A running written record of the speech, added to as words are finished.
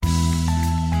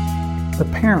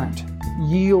The parent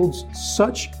yields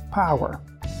such power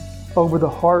over the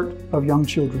heart of young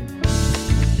children.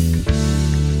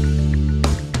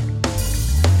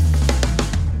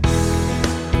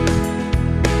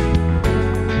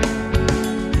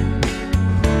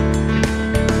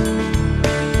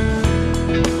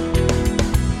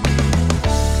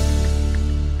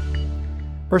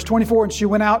 Verse 24, and she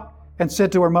went out and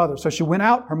said to her mother. So she went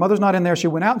out, her mother's not in there. She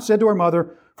went out and said to her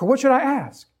mother, for what should I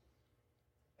ask?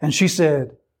 And she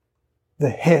said, the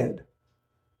head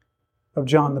of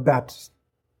John the Baptist.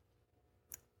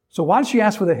 So why did she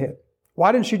ask for the head?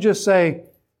 Why didn't she just say,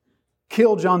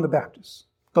 kill John the Baptist?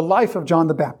 The life of John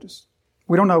the Baptist.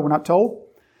 We don't know. We're not told.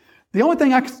 The only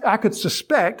thing I could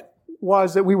suspect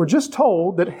was that we were just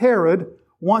told that Herod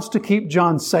wants to keep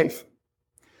John safe.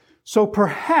 So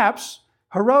perhaps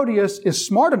Herodias is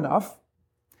smart enough,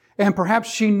 and perhaps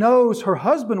she knows her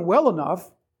husband well enough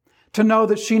to know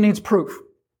that she needs proof.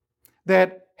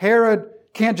 That Herod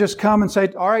can't just come and say,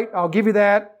 all right, I'll give you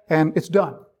that, and it's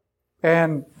done.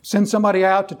 And send somebody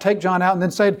out to take John out and then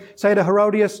say to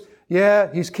Herodias,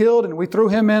 yeah, he's killed, and we threw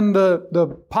him in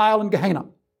the pile in Gehenna.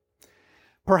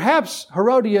 Perhaps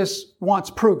Herodias wants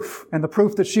proof, and the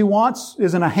proof that she wants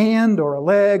isn't a hand or a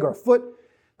leg or a foot.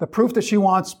 The proof that she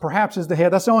wants perhaps is the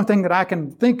head. That's the only thing that I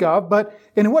can think of. But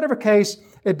in whatever case,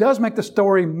 it does make the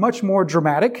story much more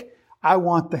dramatic. I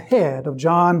want the head of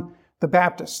John the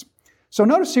Baptist. So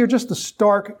notice here just the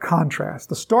stark contrast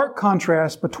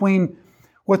between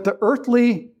what the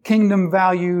earthly kingdom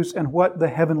values and what the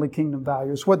heavenly kingdom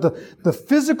values, what the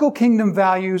physical kingdom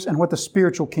values and what the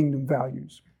spiritual kingdom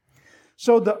values.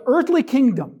 So the earthly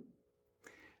kingdom,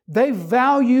 they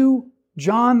value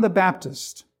John the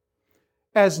Baptist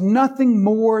as nothing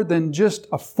more than just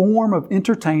a form of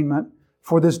entertainment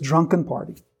for this drunken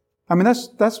party. I mean,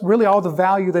 that's really all the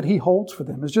value that he holds for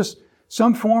them, is just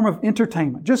some form of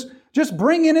entertainment. Just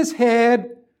bring in his head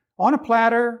on a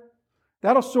platter.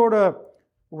 That'll sort of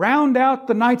round out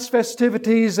the night's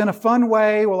festivities in a fun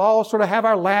way. We'll all sort of have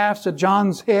our laughs at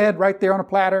John's head right there on a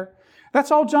platter.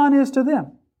 That's all John is to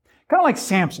them. Kind of like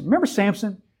Samson. Remember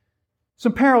Samson?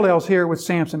 Some parallels here with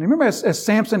Samson. Remember as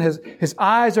Samson, his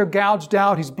eyes are gouged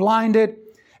out, he's blinded,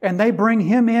 and they bring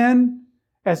him in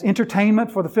as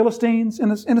entertainment for the Philistines.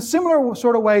 In a similar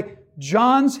sort of way,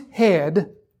 John's head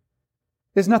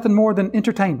is nothing more than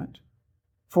entertainment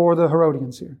for the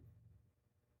Herodians here.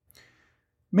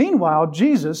 Meanwhile,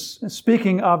 Jesus,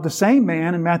 speaking of the same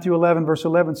man in Matthew 11, verse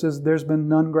 11, says, there's been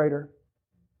none greater.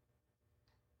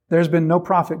 There's been no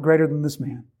prophet greater than this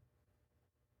man.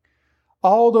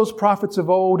 All those prophets of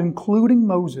old, including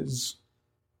Moses,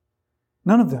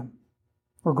 none of them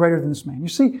were greater than this man.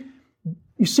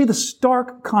 You see the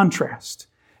stark contrast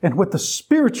in what the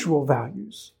spiritual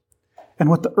values and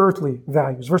what the earthly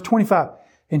values. Verse 25,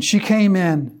 and she came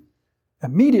in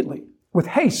immediately with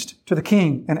haste to the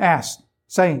king and asked,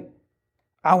 saying,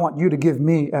 I want you to give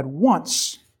me at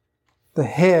once the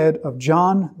head of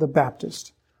John the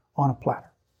Baptist on a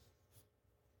platter.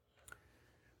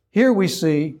 Here we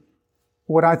see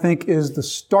what I think is the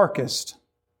starkest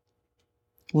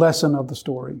lesson of the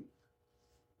story.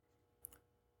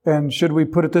 And should we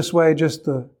put it this way, just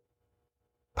the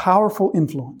powerful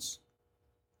influence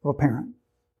of a parent.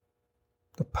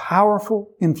 The powerful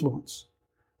influence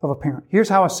of a parent. Here's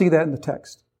how I see that in the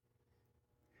text.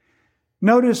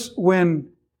 Notice when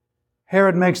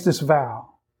Herod makes this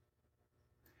vow.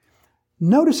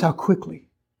 Notice how quickly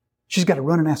she's got to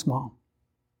run and ask mom.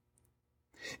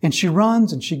 And she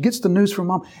runs and she gets the news from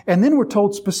mom. And then we're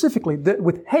told specifically that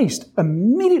with haste,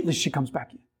 immediately she comes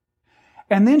back in.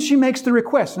 And then she makes the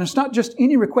request. And it's not just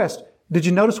any request. Did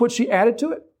you notice what she added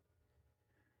to it?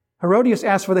 Herodias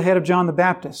asked for the head of John the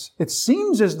Baptist. It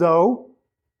seems as though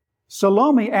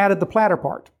Salome added the platter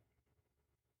part.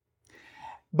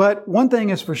 But one thing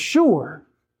is for sure,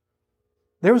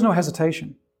 there was no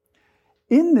hesitation.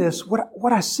 In this,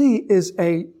 what I see is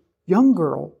a young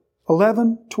girl,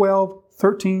 11, 12,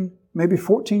 13, maybe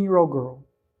 14-year-old girl,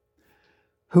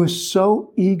 who is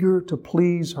so eager to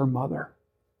please her mother.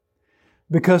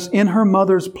 Because in her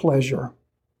mother's pleasure,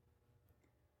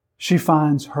 she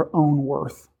finds her own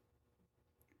worth.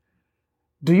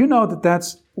 Do you know that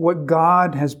that's what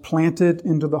God has planted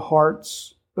into the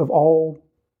hearts of all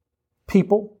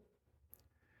people?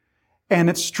 And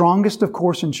it's strongest, of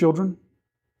course, in children.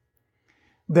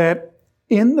 That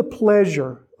in the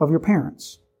pleasure of your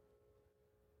parents,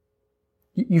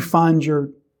 you find your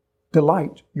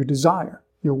delight, your desire,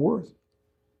 your worth.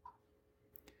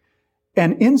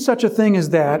 And in such a thing as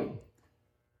that,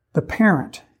 the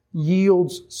parent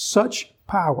yields such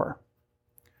power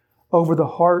over the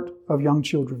heart of young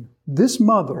children. This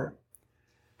mother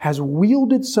has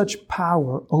wielded such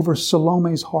power over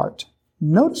Salome's heart.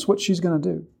 Notice what she's going to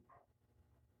do.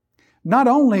 Not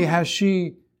only has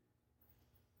she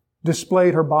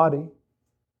displayed her body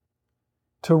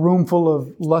to a room full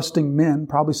of lusting men,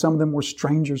 probably some of them were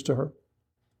strangers to her,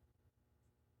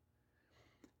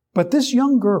 but this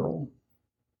young girl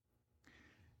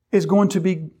is going to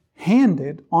be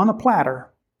handed on a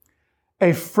platter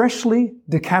a freshly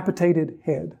decapitated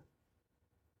head.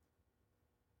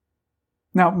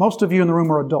 Now, most of you in the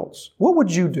room are adults. What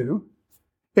would you do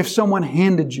if someone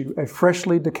handed you a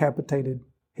freshly decapitated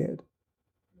head?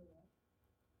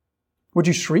 Would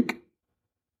you shriek?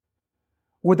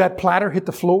 Would that platter hit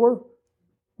the floor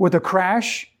with a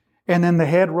crash and then the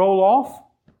head roll off?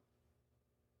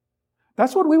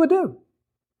 That's what we would do.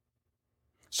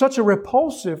 Such a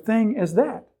repulsive thing as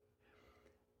that.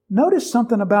 Notice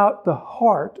something about the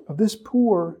heart of this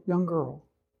poor young girl.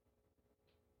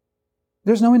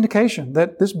 There's no indication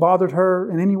that this bothered her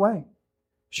in any way.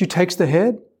 She takes the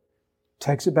head,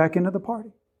 takes it back into the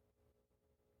party.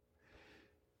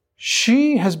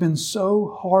 She has been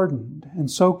so hardened and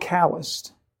so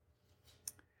calloused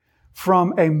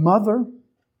from a mother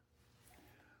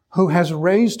who has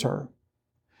raised her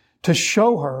to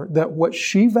show her that what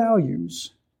she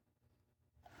values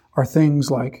are things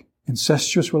like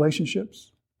incestuous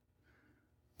relationships,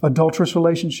 adulterous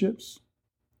relationships,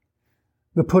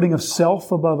 the putting of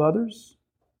self above others,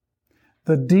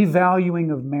 the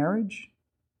devaluing of marriage,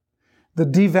 the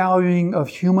devaluing of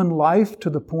human life to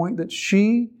the point that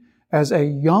she, as a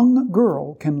young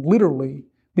girl, can literally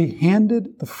be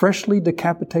handed the freshly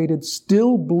decapitated,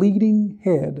 still bleeding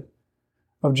head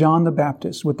of John the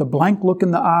Baptist with the blank look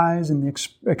in the eyes and the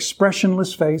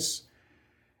expressionless face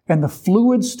and the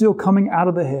fluid still coming out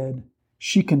of the head.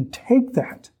 She can take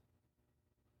that,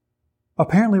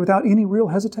 apparently without any real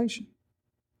hesitation.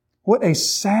 What a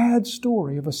sad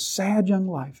story of a sad young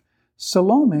life.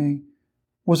 Salome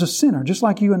was a sinner, just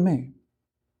like you and me.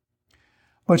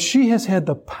 But she has had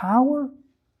the power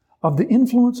of the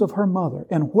influence of her mother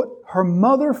and what her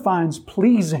mother finds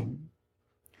pleasing.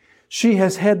 She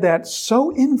has had that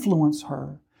so influence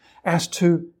her as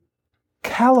to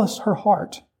callous her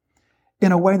heart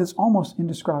in a way that's almost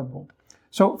indescribable.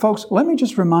 So, folks, let me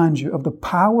just remind you of the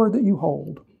power that you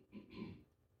hold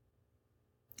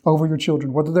over your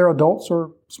children, whether they're adults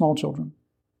or small children.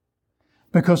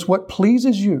 Because what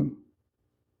pleases you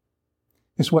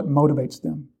is what motivates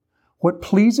them. What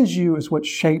pleases you is what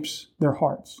shapes their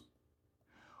hearts.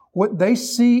 What they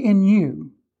see in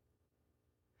you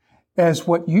as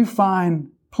what you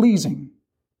find pleasing,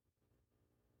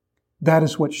 that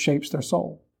is what shapes their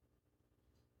soul.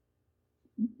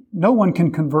 No one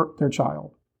can convert their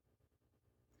child.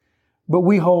 But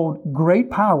we hold great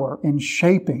power in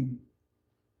shaping,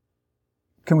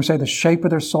 can we say, the shape of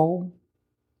their soul?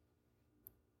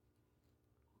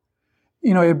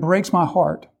 You know, it breaks my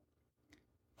heart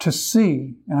to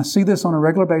see, and I see this on a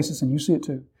regular basis, and you see it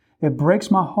too. It breaks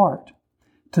my heart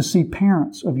to see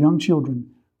parents of young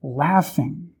children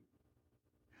laughing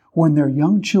when their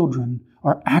young children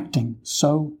are acting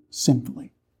so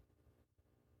sinfully.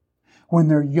 When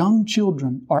their young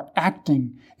children are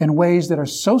acting in ways that are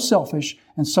so selfish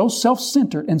and so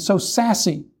self-centered and so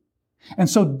sassy and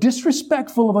so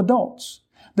disrespectful of adults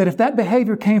that if that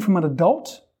behavior came from an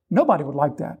adult, nobody would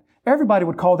like that. Everybody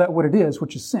would call that what it is,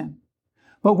 which is sin.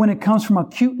 But when it comes from a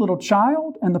cute little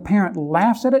child and the parent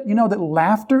laughs at it, you know that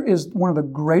laughter is one of the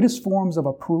greatest forms of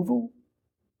approval.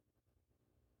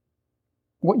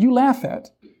 What you laugh at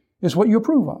is what you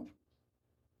approve of.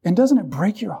 And doesn't it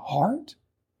break your heart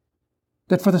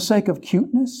that for the sake of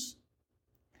cuteness,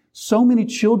 so many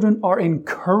children are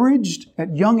encouraged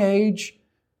at young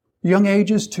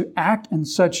ages to act in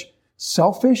such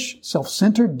selfish,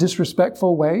 self-centered,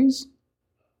 disrespectful ways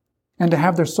and to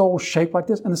have their souls shaped like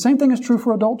this? And the same thing is true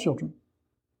for adult children.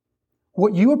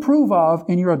 What you approve of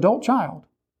in your adult child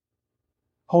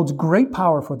holds great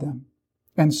power for them.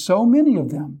 And so many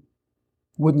of them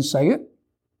wouldn't say it.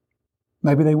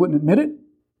 Maybe they wouldn't admit it,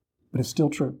 but it's still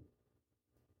true.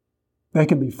 They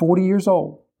can be 40 years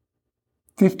old,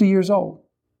 50 years old.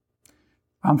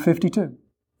 I'm 52.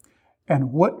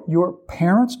 And what your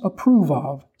parents approve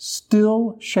of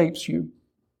still shapes you.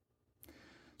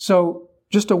 So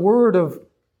just a word of,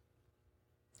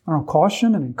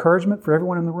 caution and encouragement for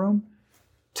everyone in the room.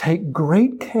 Take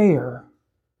great care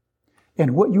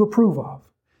in what you approve of.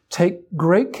 Take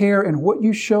great care in what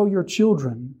you show your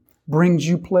children brings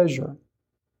you pleasure.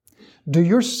 Do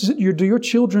your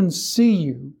children see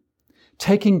you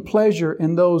taking pleasure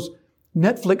in those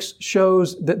Netflix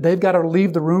shows that they've got to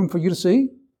leave the room for you to see?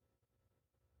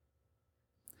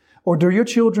 Or do your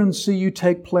children see you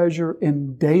take pleasure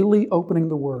in daily opening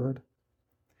the Word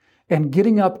and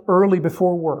getting up early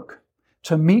before work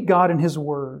to meet God in His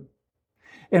Word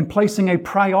and placing a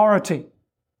priority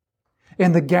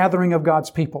in the gathering of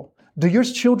God's people? Do your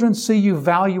children see you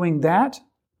valuing that?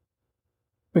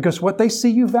 Because what they see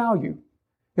you value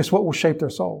is what will shape their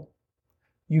soul.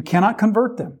 You cannot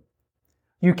convert them.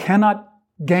 You cannot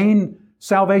gain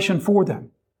salvation for them.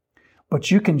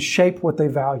 But you can shape what they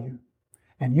value.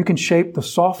 And you can shape the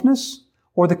softness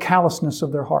or the callousness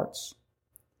of their hearts.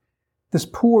 This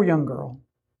poor young girl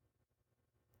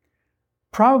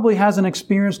probably hasn't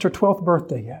experienced her 12th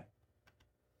birthday yet.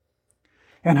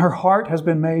 And her heart has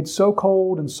been made so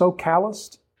cold and so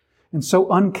calloused and so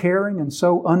uncaring and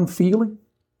so unfeeling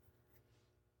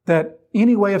that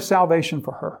any way of salvation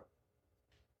for her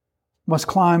must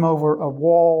climb over a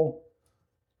wall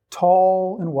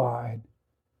tall and wide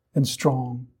and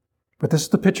strong. But this is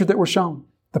the picture that we're shown.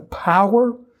 The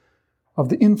power of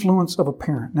the influence of a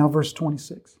parent. Now verse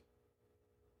 26.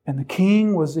 And the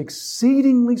king was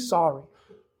exceedingly sorry.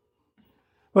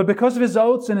 But because of his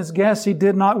oaths and his guests, he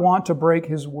did not want to break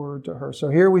his word to her. So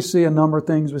here we see a number of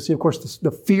things. We see, of course,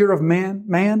 the fear of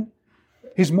man.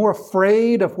 He's more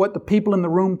afraid of what the people in the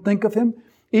room think of him.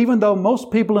 Even though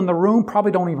most people in the room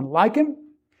probably don't even like him.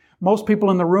 Most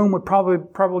people in the room would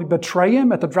probably betray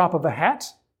him at the drop of a hat.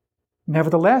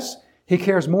 Nevertheless, he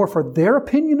cares more for their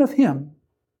opinion of him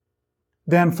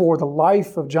than for the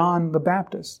life of John the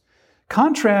Baptist.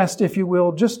 Contrast, if you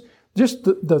will, just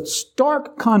the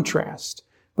stark contrast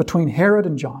between Herod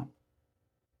and John.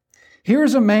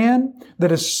 Here's a man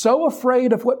that is so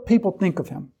afraid of what people think of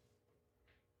him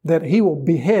that he will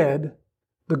behead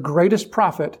the greatest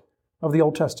prophet of the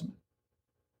Old Testament.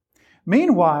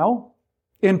 Meanwhile,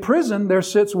 in prison there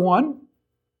sits one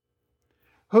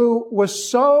who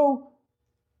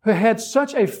had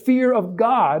such a fear of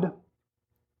God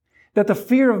that the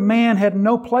fear of man had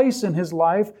no place in his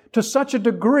life, to such a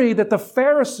degree that the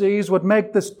Pharisees would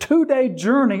make this 2-day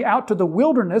journey out to the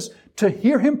wilderness to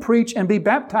hear him preach and be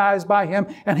baptized by him.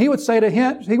 And he would say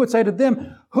to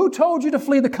them, "Who told you to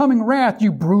flee the coming wrath,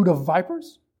 you brood of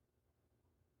vipers?"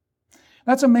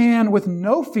 That's a man with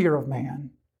no fear of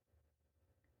man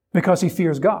because he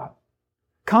fears God.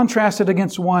 Contrasted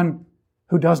against one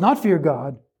who does not fear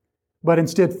God, but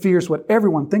instead fears what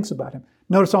everyone thinks about him.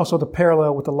 Notice also the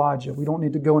parallel with Elijah. We don't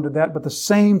need to go into that, but the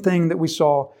same thing that we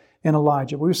saw in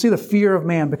Elijah. We see the fear of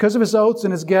man. Because of his oaths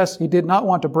and his guests, he did not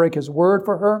want to break his word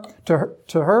to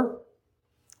her.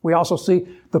 We also see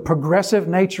the progressive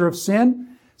nature of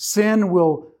sin. Sin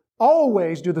will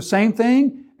always do the same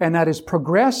thing, and that is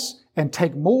progress and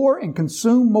take more and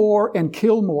consume more and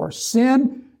kill more.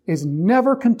 Sin is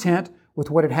never content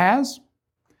with what it has.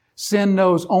 Sin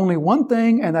knows only one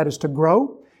thing, and that is to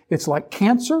grow. It's like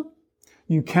cancer.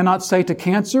 You cannot say to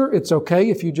cancer, "It's okay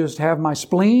if you just have my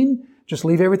spleen, just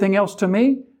leave everything else to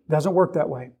me." It doesn't work that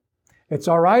way. It's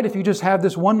all right if you just have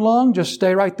this one lung, just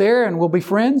stay right there and we'll be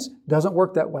friends. It doesn't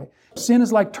work that way. Sin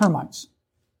is like termites.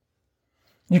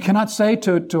 You cannot say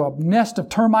to a nest of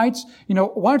termites,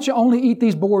 "Why don't you only eat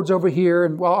these boards over here?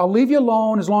 And well, I'll leave you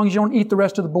alone as long as you don't eat the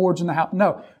rest of the boards in the house."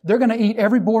 No, they're going to eat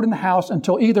every board in the house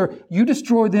until either you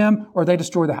destroy them or they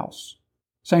destroy the house.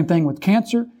 Same thing with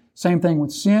cancer. Same thing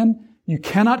with sin. You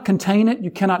cannot contain it.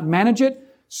 You cannot manage it.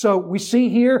 So we see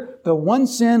here the one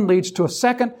sin leads to a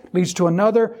second, leads to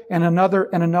another, and another,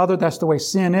 and another. That's the way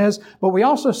sin is. But we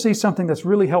also see something that's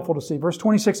really helpful to see. Verse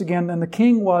 26 again, and the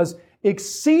king was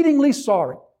exceedingly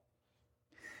sorry.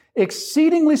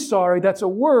 Exceedingly sorry. That's a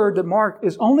word that Mark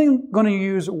is only going to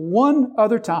use one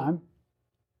other time.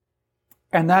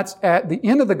 And that's at the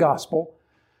end of the gospel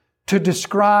to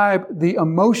describe the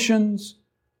emotions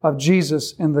of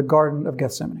Jesus in the Garden of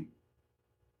Gethsemane.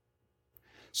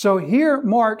 So here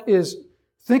Mark is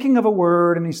thinking of a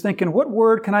word, and he's thinking, what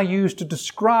word can I use to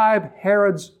describe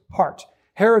Herod's heart,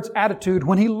 Herod's attitude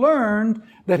when he learned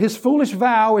that his foolish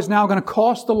vow is now going to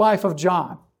cost the life of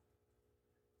John?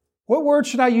 What word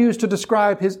should I use to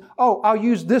describe I'll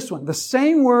use this one, the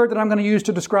same word that I'm going to use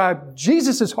to describe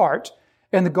Jesus' heart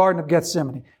in the Garden of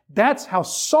Gethsemane. That's how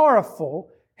sorrowful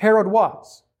Herod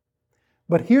was.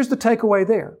 But here's the takeaway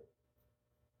there.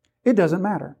 It doesn't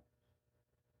matter.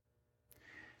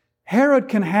 Herod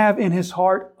can have in his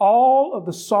heart all of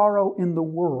the sorrow in the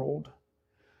world,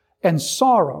 and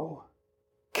sorrow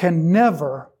can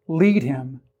never lead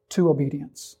him to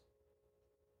obedience.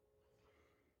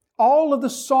 All of the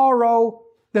sorrow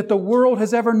that the world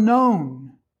has ever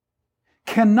known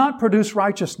cannot produce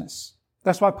righteousness.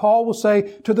 That's why Paul will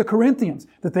say to the Corinthians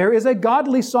that there is a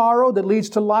godly sorrow that leads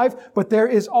to life, but there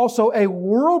is also a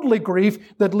worldly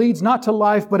grief that leads not to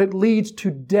life, but it leads to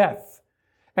death.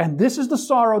 And this is the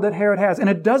sorrow that Herod has. And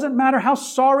it doesn't matter how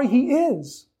sorry he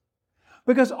is,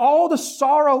 because all the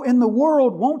sorrow in the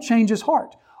world won't change his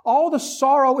heart. All the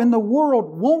sorrow in the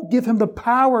world won't give him the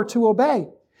power to obey.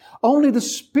 Only the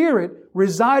Spirit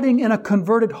residing in a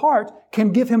converted heart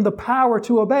can give him the power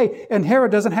to obey. And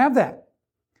Herod doesn't have that.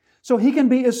 So he can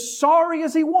be as sorry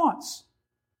as he wants.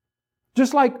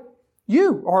 Just like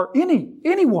you or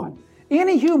anyone,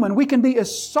 any human, we can be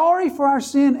as sorry for our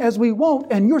sin as we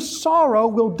want, and your sorrow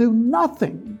will do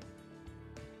nothing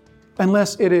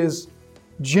unless it is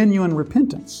genuine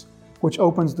repentance, which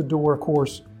opens the door, of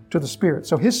course, to the Spirit.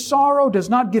 So his sorrow does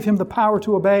not give him the power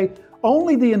to obey.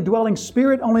 Only the indwelling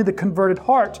Spirit, only the converted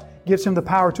heart gives him the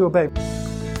power to obey.